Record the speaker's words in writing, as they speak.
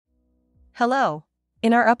Hello!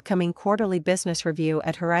 In our upcoming quarterly business review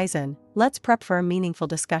at Horizon, let's prep for a meaningful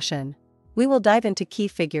discussion. We will dive into key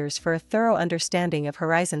figures for a thorough understanding of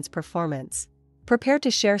Horizon's performance. Prepare to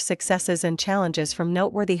share successes and challenges from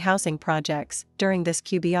noteworthy housing projects during this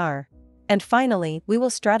QBR. And finally, we will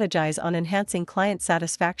strategize on enhancing client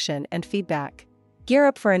satisfaction and feedback. Gear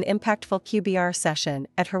up for an impactful QBR session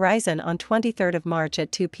at Horizon on 23rd of March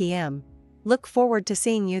at 2 p.m. Look forward to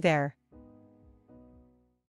seeing you there.